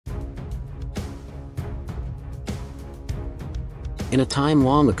In a time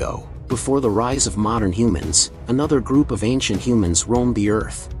long ago, before the rise of modern humans, another group of ancient humans roamed the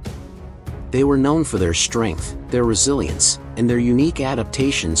earth. They were known for their strength, their resilience, and their unique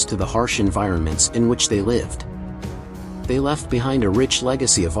adaptations to the harsh environments in which they lived. They left behind a rich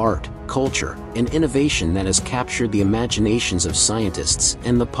legacy of art, culture, and innovation that has captured the imaginations of scientists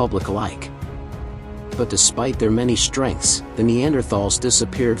and the public alike. But despite their many strengths, the Neanderthals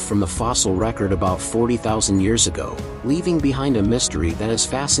disappeared from the fossil record about 40,000 years ago, leaving behind a mystery that has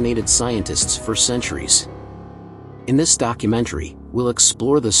fascinated scientists for centuries. In this documentary, we'll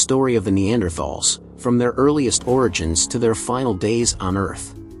explore the story of the Neanderthals, from their earliest origins to their final days on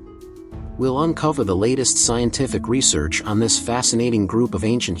Earth. We'll uncover the latest scientific research on this fascinating group of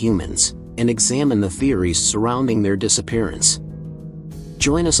ancient humans, and examine the theories surrounding their disappearance.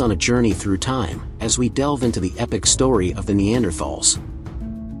 Join us on a journey through time, as we delve into the epic story of the Neanderthals.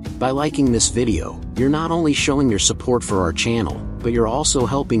 By liking this video, you're not only showing your support for our channel, but you're also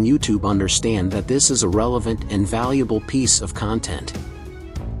helping YouTube understand that this is a relevant and valuable piece of content.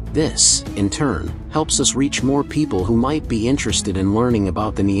 This, in turn, helps us reach more people who might be interested in learning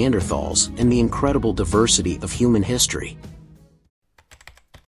about the Neanderthals and the incredible diversity of human history.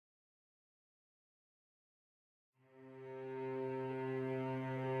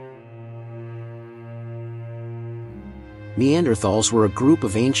 Neanderthals were a group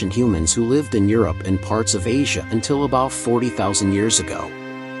of ancient humans who lived in Europe and parts of Asia until about 40,000 years ago.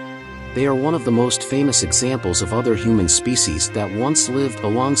 They are one of the most famous examples of other human species that once lived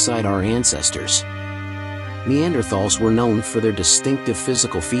alongside our ancestors. Neanderthals were known for their distinctive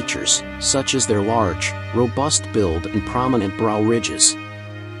physical features, such as their large, robust build and prominent brow ridges.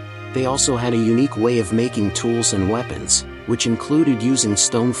 They also had a unique way of making tools and weapons, which included using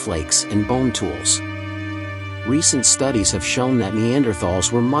stone flakes and bone tools. Recent studies have shown that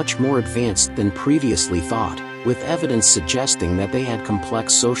Neanderthals were much more advanced than previously thought, with evidence suggesting that they had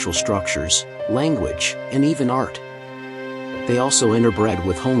complex social structures, language, and even art. They also interbred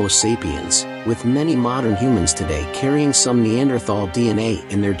with Homo sapiens, with many modern humans today carrying some Neanderthal DNA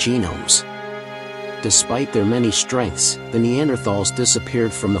in their genomes. Despite their many strengths, the Neanderthals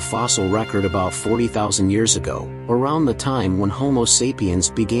disappeared from the fossil record about 40,000 years ago, around the time when Homo sapiens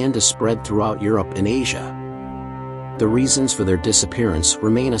began to spread throughout Europe and Asia. The reasons for their disappearance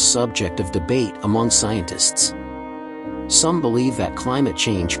remain a subject of debate among scientists. Some believe that climate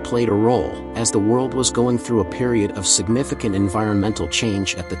change played a role, as the world was going through a period of significant environmental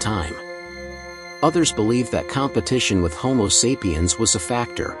change at the time. Others believe that competition with Homo sapiens was a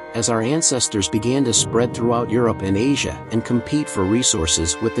factor, as our ancestors began to spread throughout Europe and Asia and compete for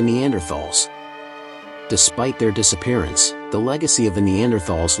resources with the Neanderthals. Despite their disappearance, the legacy of the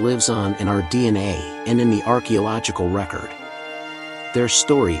Neanderthals lives on in our DNA and in the archaeological record. Their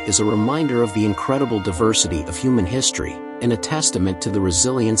story is a reminder of the incredible diversity of human history, and a testament to the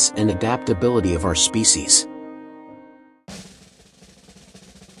resilience and adaptability of our species.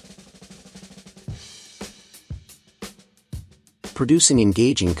 Producing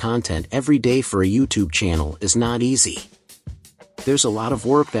engaging content every day for a YouTube channel is not easy. There's a lot of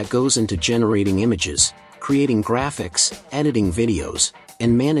work that goes into generating images, creating graphics, editing videos,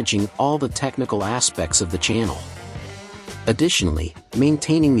 and managing all the technical aspects of the channel. Additionally,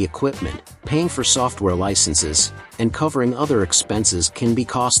 maintaining the equipment, paying for software licenses, and covering other expenses can be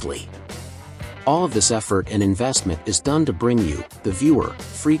costly. All of this effort and investment is done to bring you, the viewer,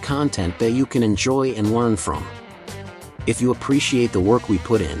 free content that you can enjoy and learn from. If you appreciate the work we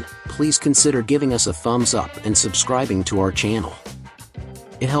put in, please consider giving us a thumbs up and subscribing to our channel.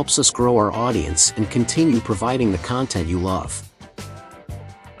 It helps us grow our audience and continue providing the content you love.